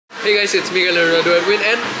Hey guys, it's me, Leonardo, Edwin,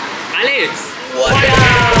 and Alex! What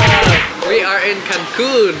up? We are in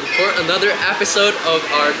Cancun for another episode of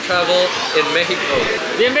our travel in Mexico.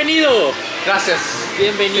 Bienvenido! Gracias.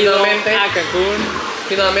 Bienvenido Finalmente. a Cancun.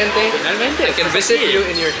 Finalmente, I can visit aquí. you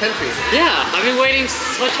in your country. Yeah, I've been waiting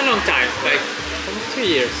such a long time, like almost 2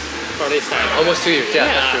 years for this time. Almost 2 years,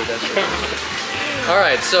 yeah. That's true.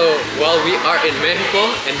 Alright, so while we are in Mexico,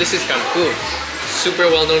 and this is Cancun, super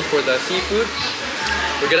well known for the seafood,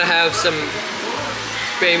 we're gonna have some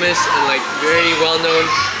famous and like very well known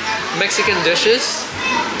Mexican dishes.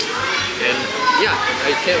 And yeah,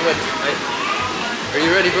 I can't wait. Are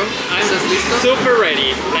you ready, bro? I'm super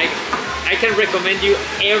ready. Like, I can recommend you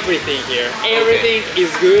everything here. Everything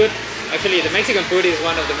is good. Actually, the Mexican food is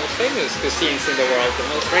one of the most famous cuisines in the world, the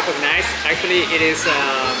most recognized. Actually, it is,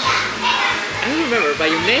 I don't remember, by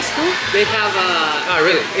UNESCO, they have a... Ah,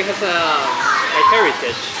 really? It has a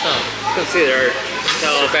heritage considered.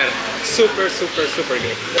 So, super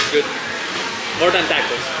good. That's good. More than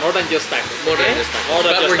tacos, more than just tacos. More than just tacos. More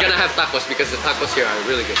than But just we're gonna tacos. have tacos because the tacos here are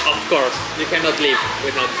really good. Of course, you cannot live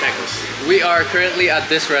without tacos. We are currently at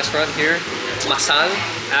this restaurant here, Masal,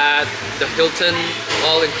 at the Hilton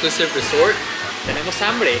All-Inclusive Resort. Tenemos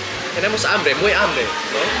hambre. Tenemos hambre, muy hambre,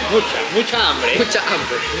 ¿no? Mucha hambre. Mucha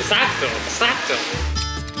hambre. Exacto.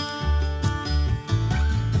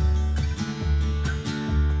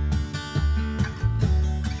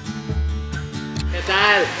 ¿Qué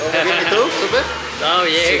tal? ¿Todo bien y tú? ¿Súper? Todo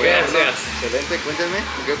bien, Súper, gracias. Excelente, cuéntenme,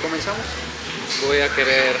 ¿con qué comenzamos? Voy a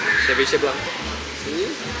querer ceviche blanco,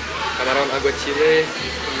 Sí. camarón agua chile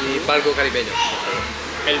y palgo caribeño.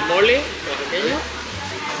 El mole oaxaqueño,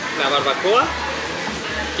 la barbacoa,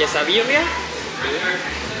 quesabirria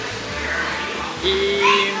y...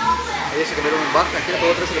 Ahí se comieron un baja, ¿quiere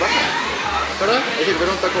probar otra vez el baja? ¿Perdón? Ahí se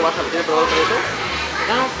comieron un taco baja, ¿lo quiere probar otra vez eso?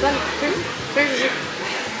 No, dale, sí.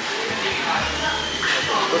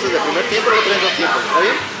 Entonces, de primer tiempo lo traen dos tiempos, ¿está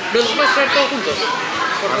bien? ¿Nos puedes traer todos juntos?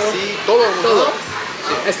 Por favor. Así, todo.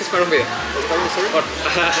 Sí, es que es para un video. ¿Está bien, sorry?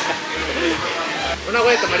 Un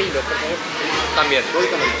agua de tamarindo, por favor. También. Voy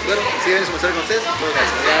también. Claro, si ven su mensaje con ustedes, muchas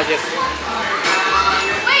gracias. Gracias.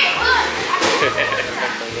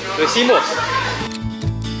 Lo hicimos.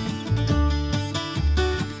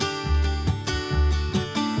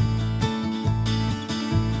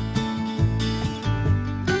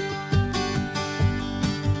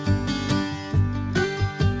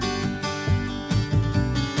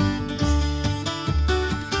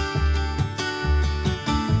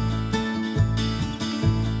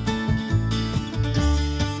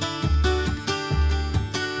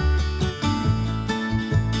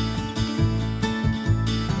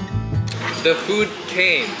 The food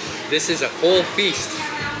came. This is a whole feast.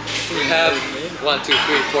 We have 1, 2,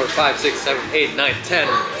 3, 4, 5, 6, 7, 8, 9, 10.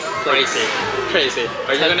 Crazy.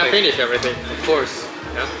 Are you 10 gonna things. finish everything? Of course.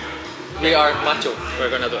 Yeah. We are macho. We're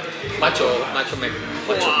gonna do it. Macho. Macho man.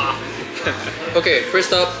 Macho. Okay,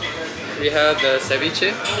 first up, we have the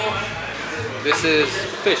ceviche. This is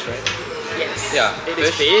fish, right? Yes. Yeah, It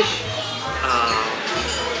is fish.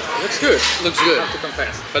 Looks good. Looks good. I have to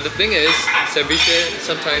confess. But the thing is, ceviche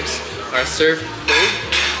sometimes are served cold.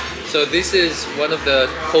 So this is one of the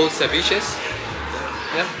cold ceviches.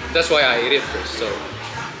 Yeah, that's why I ate it first. So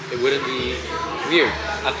it wouldn't be weird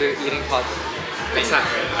after eating hot.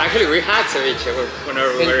 Exactly. Actually, we had ceviche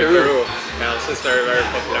whenever we In were in Peru. Peru. Yeah, so it's very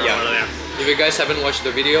popular Yeah. over there. If you guys haven't watched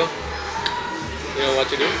the video, you know what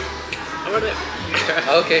to do. Over there.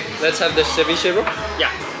 Okay, let's have the ceviche, bro.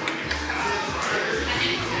 Yeah.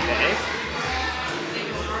 Okay.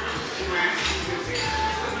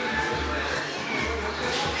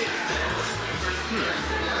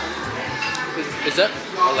 Is that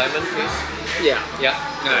a lemon taste? Yeah. Yeah.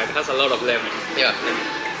 Yeah, it has a lot of lemon. Yeah.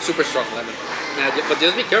 Super strong lemon. But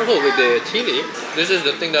just be careful with the chili. This is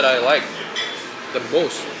the thing that I like the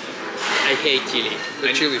most. I hate chili.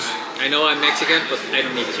 The chilies. I know I'm Mexican, but I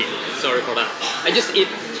don't eat chili. Sorry for that. I just eat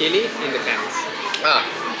chili in the cans. Ah,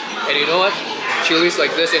 and you know what? Chilies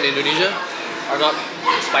like this in Indonesia are not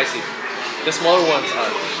spicy. The smaller ones are.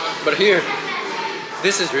 But here,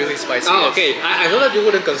 this is really spicy. Oh, okay. I thought that you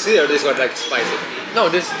wouldn't consider this one like spicy. No,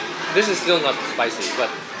 this is still not spicy, but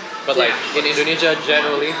like in Indonesia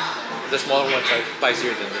generally, the smaller ones are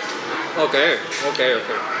spicier than this. Okay.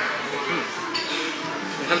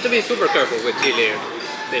 You have to be super careful with chili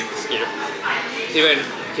things here. Even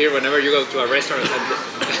here, whenever you go to a restaurant and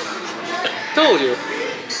told you,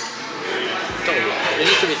 you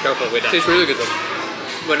need to be careful with that. Tastes really good though.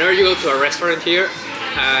 Whenever you go to a restaurant here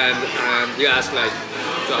and you ask like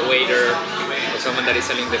to a waiter or someone that is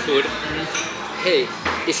selling the food, hey,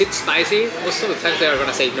 is it spicy? Most of the times they are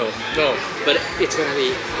gonna say no. No. But it's gonna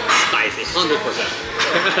be spicy, 100%.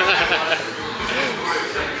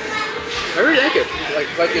 I really like it.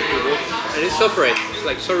 Like it too, bro. And it's so fresh. It's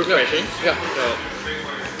like so refreshing. Yeah. So,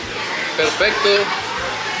 Perfecto.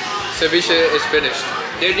 Ceviche is finished.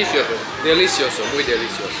 delicioso. Delicioso, muy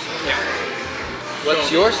delicioso. Yeah. What's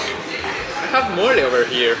So- yours? I have mole over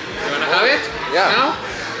here. You wanna have it? Yeah. Now?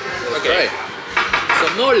 Let's Okay. try. So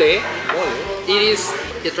mole, Mole. it is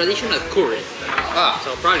the traditional curry. Ah,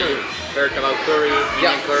 So probably you heard about curry,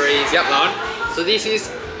 Indian Yeah. curries, Yep. and so on. So this is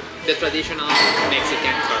the traditional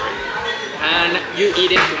Mexican curry. And you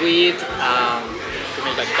eat it with, you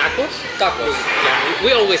make like tacos. tacos. Yeah,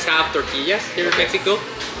 we always have tortillas here in Mexico.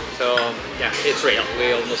 So yeah, it's real.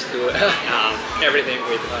 We almost do everything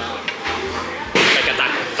with like a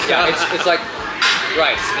taco. Yeah, it's like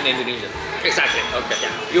rice in Indonesia. Exactly. Okay.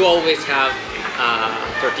 Yeah. You always have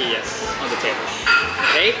tortillas on the table.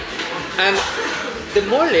 Okay. And the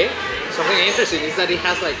mole, something interesting is that it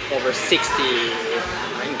has like over 60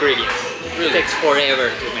 ingredients. Really? It takes forever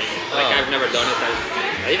to make. Like Oh. I've never done it.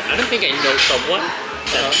 I don't think I know someone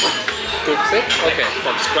that cooks it Okay.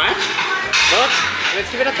 from scratch. But let's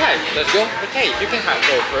give it a try. Let's go. Okay, you can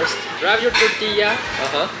go first. Grab your tortilla.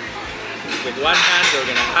 Uh-huh. With one hand, you're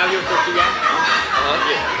gonna have your tortilla.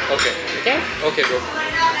 Uh-huh. Okay. Okay? Okay, bro.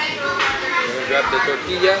 I'm gonna grab the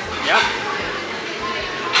tortilla. Yeah.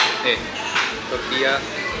 Hey, tortilla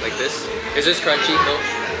like this. Is this crunchy? No,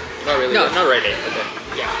 not really. No, right? not really. Okay.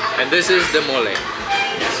 Yeah. And this is the mole.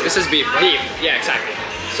 This is beef, right? Beef. Yeah, exactly.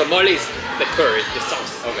 So mole is the curry, the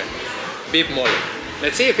sauce. Okay. Beef mole.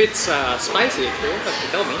 Let's see if it's spicy. You have to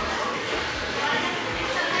tell me.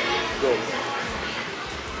 Bro,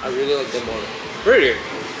 I really like the mole. Really?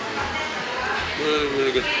 Really,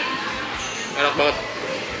 really good. Enak banget.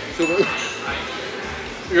 Super.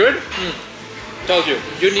 Good? Told you.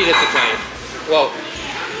 You needed to try it. Wow.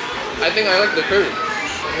 I think I like the curry.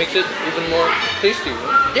 It makes it even more tasty.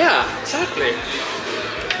 Right? Yeah, exactly.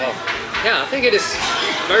 Wow. Yeah, I think it is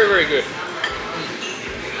very, very good.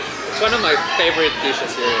 It's one of my favorite dishes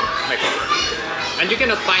here in Mexico. And you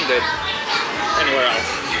cannot find it anywhere else.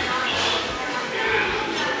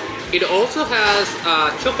 It also has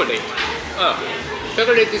chocolate. Ah.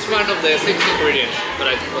 Chocolate is one of the 6 ingredients that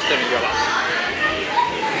I was telling you about.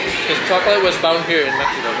 Because chocolate was found here in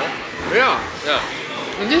Mexico, no? Yeah, Yeah.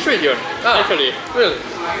 in this region, actually. Really?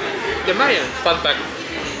 The Mayans. Fun fact.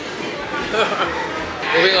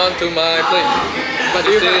 Moving on to my plate. But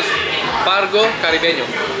This you is pargo caribeño.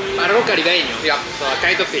 Paro caribeño. Yeah. So a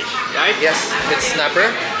kind of fish, right? Yes, it's snapper.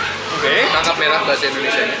 Okay. Tangkap merah bahasa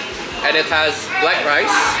Indonesia. And it has black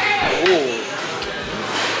rice. Ooh.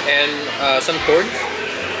 And some corn.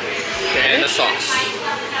 Okay. And a sauce.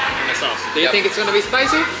 And a sauce. Do you Yep. think it's gonna be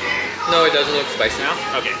spicy? No, it doesn't look spicy. No?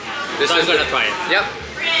 Okay. This So I'm is gonna the- try it. Yep.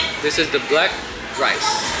 This is the black rice.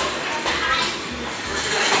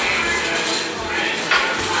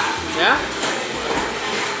 Yeah?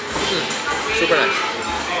 Super nice.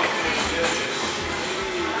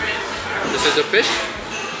 This is the fish.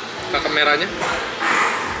 Tangkap merahnya.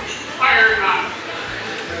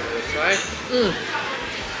 Try.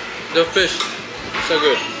 The fish. So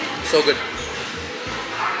good. So good.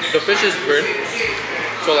 The fish is burnt.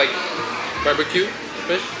 So like barbecue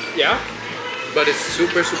fish. Yeah? But it's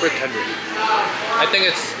super, super tender. I think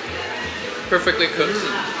it's perfectly cooked.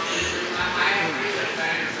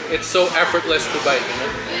 It's so effortless to bite, you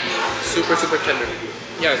know? Super, super tender.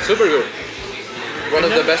 Yeah, it's super good. One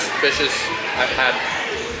of the best fishes I've had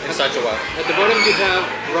in such a while. At the bottom you have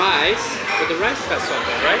rice, but the rice has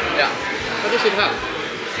something, right? Yeah, What does it have?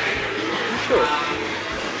 I'm sure.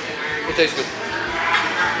 it tastes good.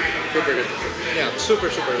 Super good. Yeah,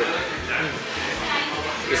 super, super good.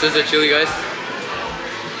 This is the chili, guys.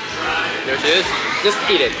 There she is. Just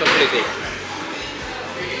eat it completely.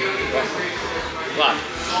 Wow. Wow.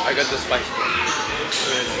 I got the spice.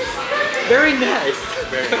 Very nice.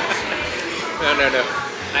 Very nice. No.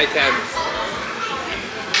 I can't.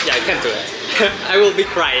 Yeah, I can't do it. I will be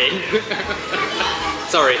crying.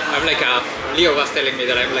 Sorry, I'm like a. Leo was telling me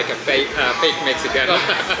that I'm like a fake Mexican. I'm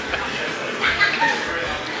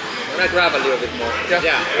gonna grab a little bit more.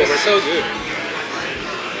 Yeah. They were so good.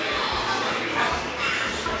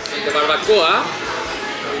 And the barbacoa,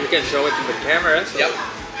 you can show it in the camera. So Yep.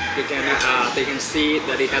 You can, they can see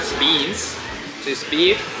that it has beans. So it's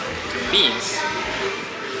beef and beans.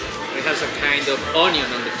 It has a kind of onion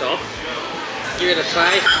on the top. Give it a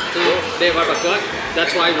try to the barbacoa.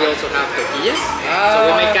 That's why we also have tortillas. So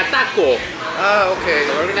we make a taco. Ah, okay.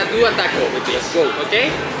 So we're gonna do a taco with this. Go.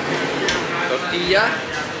 Okay? Tortilla.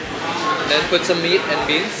 Then put some meat and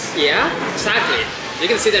beans. Yeah, exactly. You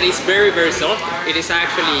can see that it's very, very soft. It is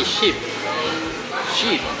actually sheep.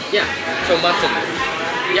 sheep. Yeah. So mutton.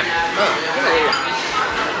 Yeah.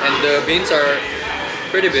 Ah. And the beans are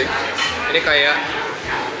pretty big. Ini kayak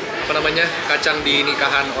apa namanya, kacang di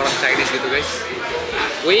nikahan orang Chinese gitu guys.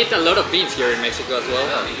 We eat a lot of beans here in Mexico as well.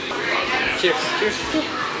 Cheers. Cheers.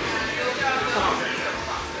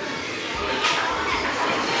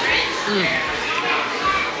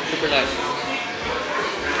 Super nice.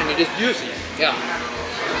 And it is juicy. Yeah.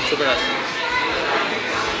 Super nice.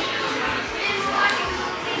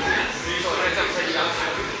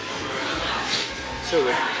 So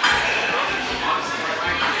good.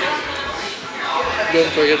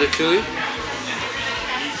 Don't forget the chili.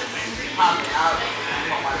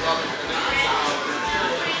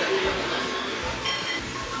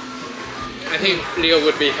 I think Leo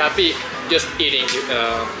would be happy just eating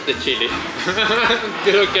the chili.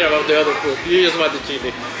 You don't care about the other food. You just want the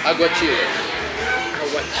chili. Aguachile.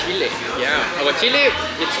 Aguachile. Yeah. Aguachile,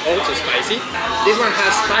 it's also spicy. This one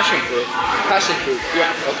has passion fruit. Passion fruit.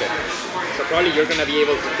 Yeah. Okay. So probably you're gonna be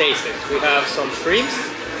able to taste it. We have some shrimps.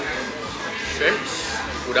 Shrimps.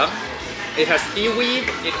 Udang. It has seaweed.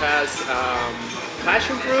 It has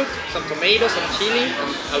passion fruit, some tomatoes, some chili,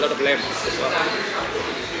 and a lot of lemons as well.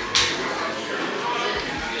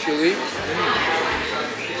 Chili.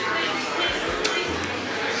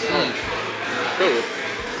 So good.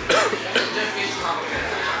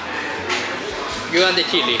 You want the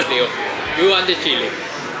chili, Leo. You want the chili.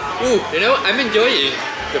 Ooh, you know, I'm enjoying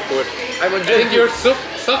the food. I'm I enjoying think you're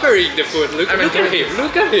suffering the food. Look at enjoying him. it.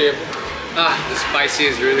 Look at him. Ah, the spicy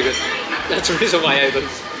is really good. That's the reason why I don't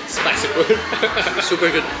spicy food. Super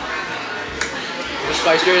good. The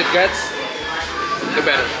spicier it gets, the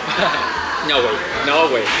better. No way. No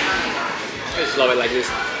way. I just love it like this.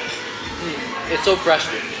 It's so fresh.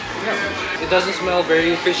 It doesn't smell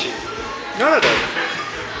very fishy. Not at all.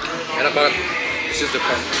 And about this is the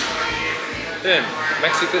part. Damn,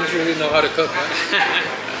 Mexicans really know how to cook,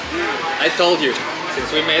 huh? I told you, since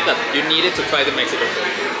we met that you needed to try the Mexican food.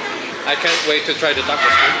 I can't wait to try the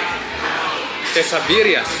tacos.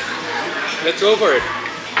 Quesadillas. Let's go for it.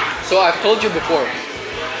 So I've told you before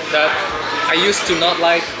that I used to not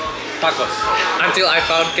like tacos until I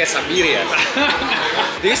found quesadillas.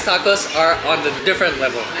 These tacos are on the different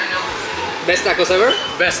level. Best tacos ever?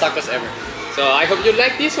 Best tacos ever. So I hope you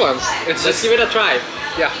like these ones. It's Let's just- give it a try.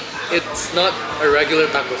 Yeah, it's not a regular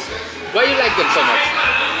tacos Why you like them so much?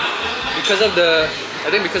 because of the. I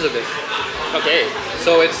think because of this. Okay.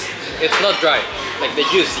 So it's not dry. Like the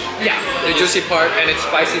juicy. Yeah, the juicy part, and it's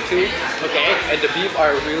spicy too. Okay. And the beef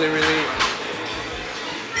are really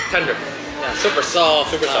tender. Yeah, super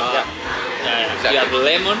soft. Super soft, yeah. Yeah. Exactly. You have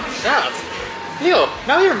lemon. Yeah. Leo,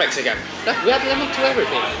 now you're Mexican. We add lemon to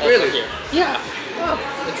everything. also Really? Here. Yeah. Oh,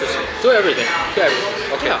 interesting. To everything. To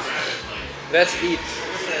everything. Okay. Yeah. Let's eat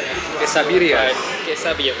quesadillas.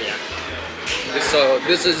 Quesadilla. So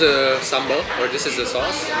this is a sambal, or this is a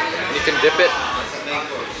sauce. You can dip it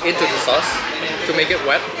into the sauce to make it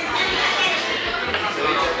wet,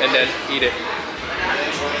 and then eat it.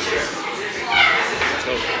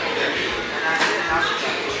 So.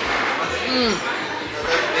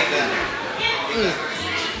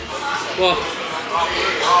 Well,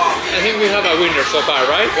 I think we have a winner so far,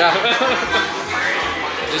 right? Yeah.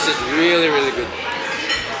 This is really good.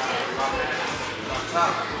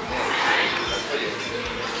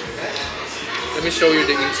 Let me show you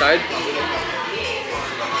the inside.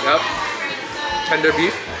 Yep. Tender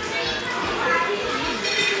beef.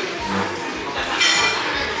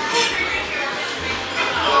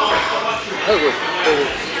 Oh, good. Oh, good.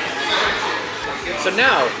 So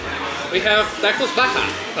now we have tacos baja.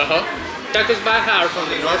 Tacos baja are from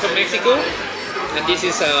the north of Mexico, and this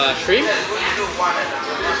is shrimp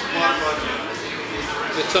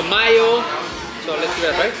with some mayo. So let's give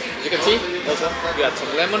it a try. As you can see, also we add some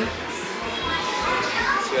lemon.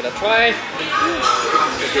 Let's give it a try.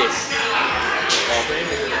 Look at this.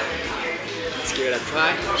 Let's give it a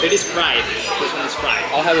try. So it is fried. This one is fried.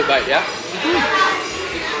 I'll have a bite, yeah?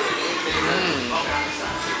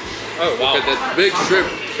 Oh wow. Look at that big shrimp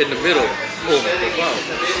in the middle. Oh, wow.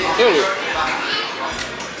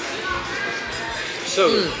 So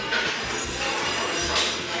good.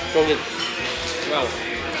 So good. Wow.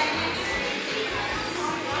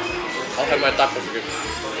 I'll have my tacos again.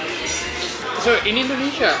 So in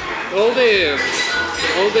Indonesia, all the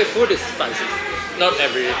food is spicy. Not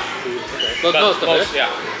every food, But most of it? Yeah.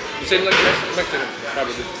 Same like Mexican,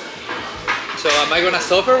 probably. So am I gonna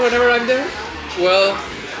suffer whenever I'm there? Well,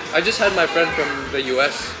 I just had my friend from the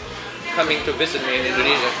US coming to visit me in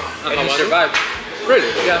Indonesia, and he how was it? survived.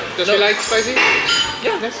 Really? Yeah. Does No. she like spicy?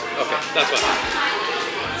 Yeah. Yes. Okay, that's why.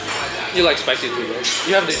 You like spicy too, right?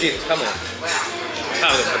 You have the genes. Come on.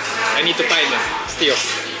 have them, but I need to find them still.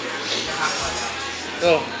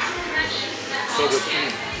 Oh, so good.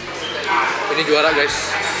 Ini juara guys.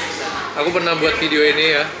 Aku pernah buat video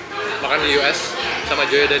ini ya, makan di US sama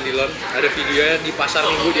Joya dan Dylan. Ada videonya di pasar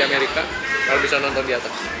minggu di Amerika. Kalian bisa nonton di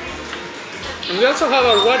atas. And we also have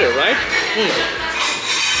our water, right?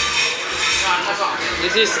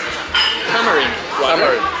 This is tamarind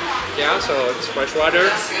water. Yeah, so it's fresh water.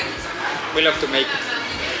 We love to make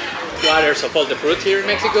waters of all the fruit here in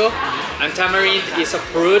Mexico. And tamarind is a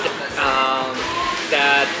fruit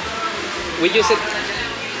that we use it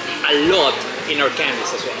a lot in our candies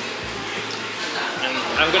as well. And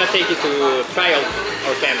I'm gonna take you to try out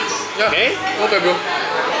our candies. Yeah. Okay? Okay, bro.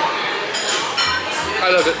 I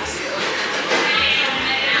love it.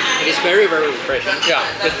 It is very, very refreshing. Yeah,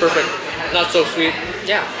 it's perfect. Not so sweet.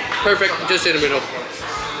 Yeah. Perfect, just in the middle.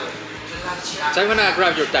 So I'm gonna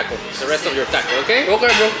grab your taco, the rest of your taco, okay?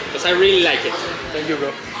 Okay, bro. Because I really like it. Thank you,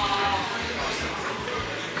 bro.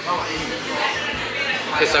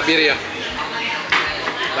 Quesabirria.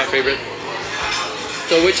 My favorite.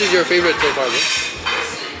 So which is your favorite so far, bro?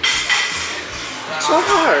 So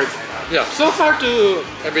hard. Yeah. So hard to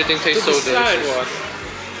Everything tastes so decide delicious. one.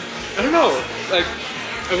 I don't know. Like,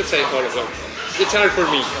 I would say all of them. It's hard for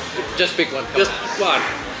me. Just pick one. Just one.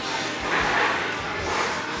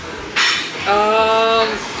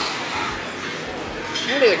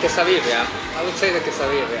 Maybe the quesabirria. I would say the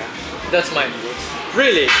quesabirria. That's mine, bro.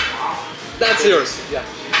 Really? That's yours? Yeah.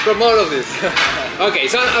 From all of this? Okay,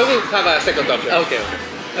 so I will have a second option. Okay.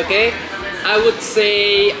 Okay? I would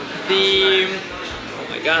say the... Oh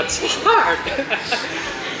my god, so hard!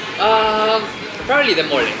 Probably the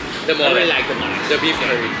mole. The mole. I really like the mole. The beef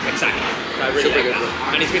curry. Exactly. I really Super like good, that.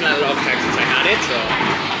 bro. And it's been a long time since I had it, so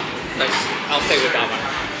Nice. I'll stay with that one.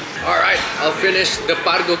 Alright, I'll finish the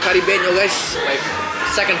pargo caribeño, guys. My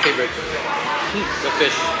second favorite. The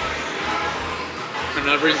fish. And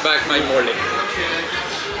I'll bring back my mole.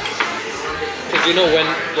 Because you know,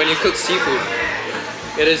 when you cook seafood,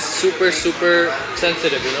 it is super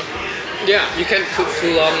sensitive, you know? Yeah. You can't cook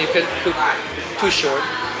too long, you can't cook too short.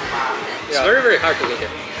 It's very, very hard to cook it.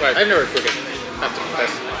 Right. I've never cooked it. I have to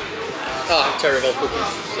confess. Ah, Terrible cooking.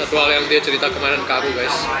 satu hal yang dia cerita kemarin ke aku,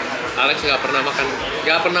 guys. Alex nggak pernah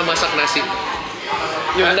masak nasi.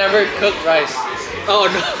 You've never cooked rice Oh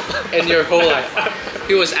no. in your whole life.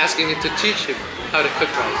 He was asking me to teach him how to cook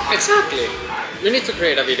rice. Exactly. You need to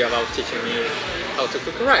create a video about teaching me how to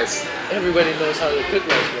cook rice. Everybody knows how to cook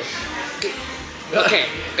rice, bro. Okay,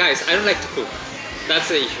 guys, I don't like to cook. That's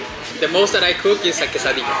the issue. The most that I cook is a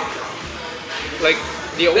quesadilla. Like,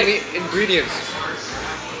 the only ingredients,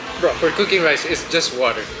 bro, for cooking rice is just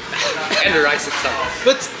water and the rice itself.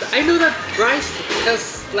 But I know that rice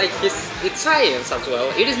has like its science as well.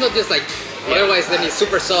 It is not just like otherwise then it's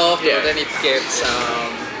super soft or Yeah. then it gets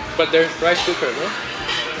But there's rice cooker, no?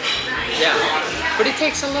 yeah. But it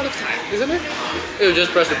takes a lot of time, isn't it? You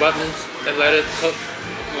just press the buttons and let it cook.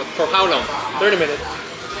 For how long? 30 minutes.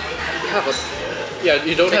 Yeah, but Yeah,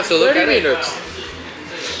 you don't have to look 30 at it. minutes.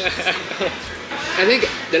 I think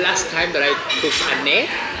the last time that I cooked an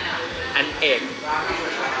egg,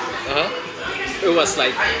 it was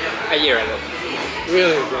like a year ago.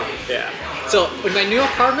 Really, bro? Yeah. So in my new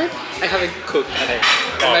apartment, I haven't cooked an egg.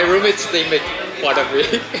 And my roommates, they make fun of me.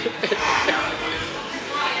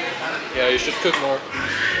 Yeah, you should cook more.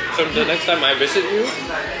 So the next time I visit you,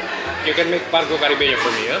 you can make pargo caribeño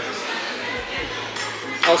for me, huh?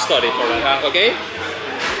 I'll study for that. Okay?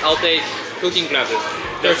 I'll take cooking classes.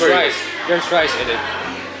 There's For you. rice. There's rice in it.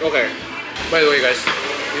 Okay. By the way, guys,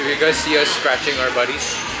 if you guys see us scratching our bodies,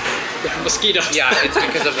 Mosquitoes. yeah, it's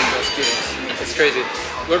because of the mosquitoes. It's crazy.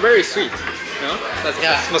 We're very sweet. No?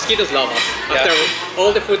 Yeah. Mosquitoes love us. Yeah. After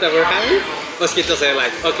all the food that we're having, mosquitoes are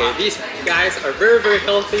like, okay, these guys are very, very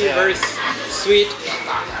healthy, Yeah. very sweet.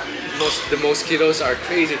 The mosquitoes are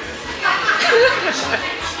crazy.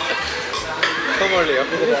 Come on, Leo.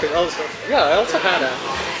 Also. Yeah, I also had a.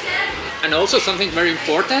 And also something very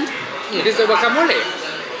important, it is the guacamole.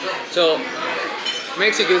 So,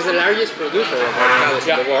 Mexico is the largest producer of avocados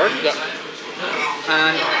in the world. Yeah.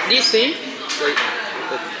 And this thing,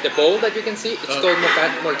 the bowl that you can see, it's called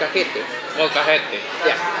molcajete. Molcajete.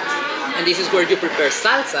 Yeah. And this is where you prepare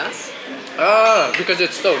salsas. Ah, because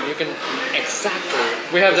it's stone. You can. Exactly.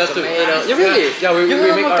 We have that too. Tomato. You really? Yeah, we You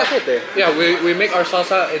have make our. molcajete? Yeah, we make our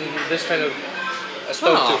salsa in this kind of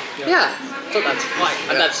stone Oh, too. yeah. So that's why.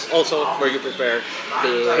 And Yeah. that's also where you prepare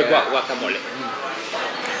the guacamole.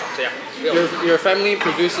 So yeah. Your family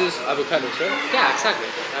produces avocados, right? Yeah, exactly.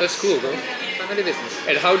 That's cool, bro. Family business.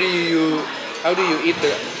 And how do you eat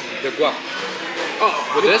the guac? Oh,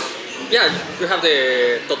 With this? Yeah, you have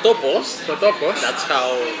the totopos. Totopos. That's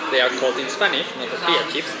how they are called in Spanish, not tortilla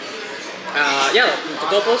chips. Yeah,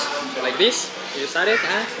 totopos like this. You start it,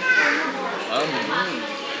 huh?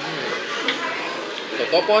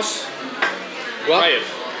 Totopos. Guap. Try it.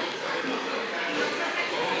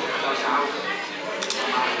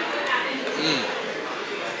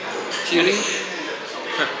 Chili.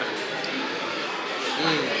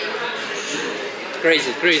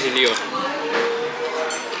 Crazy, crazy, Leo.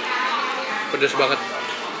 Pedas banget.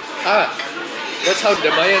 That's how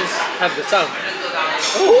the Mayans have the sound.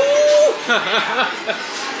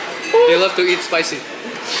 They love to eat spicy.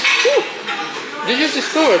 Did you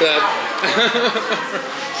discover that?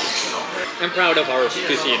 I'm proud of our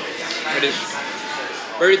cuisine. It is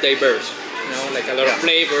very diverse. You know, like a lot of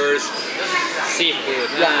flavors, seafood,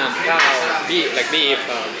 lamb, cow, beef,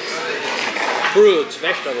 fruits,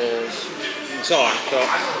 vegetables, and so on. So,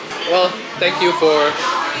 Well, thank you for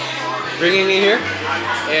bringing me here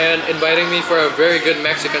and inviting me for a very good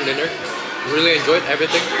Mexican dinner. Really enjoyed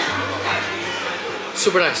everything.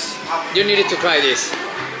 Super nice. you needed to try this.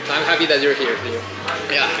 I'm happy that you're here, Leo.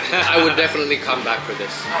 Yeah, I would definitely come back for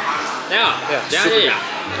this. Yeah, super good.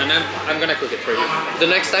 And I'm gonna cook it for you. The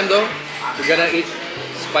next time though, we're gonna eat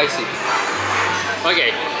spicy.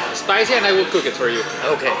 Okay, spicy and I will cook it for you.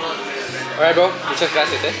 Okay. Alright bro, muchas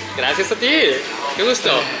gracias Gracias a ti. Qué gusto.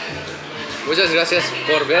 Muchas gracias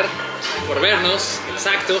por ver Por vernos,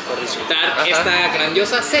 exacto, por disfrutar esta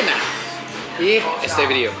grandiosa cena. y este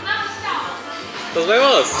video. Nos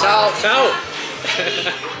vemos. Chao.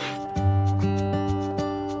 Chao.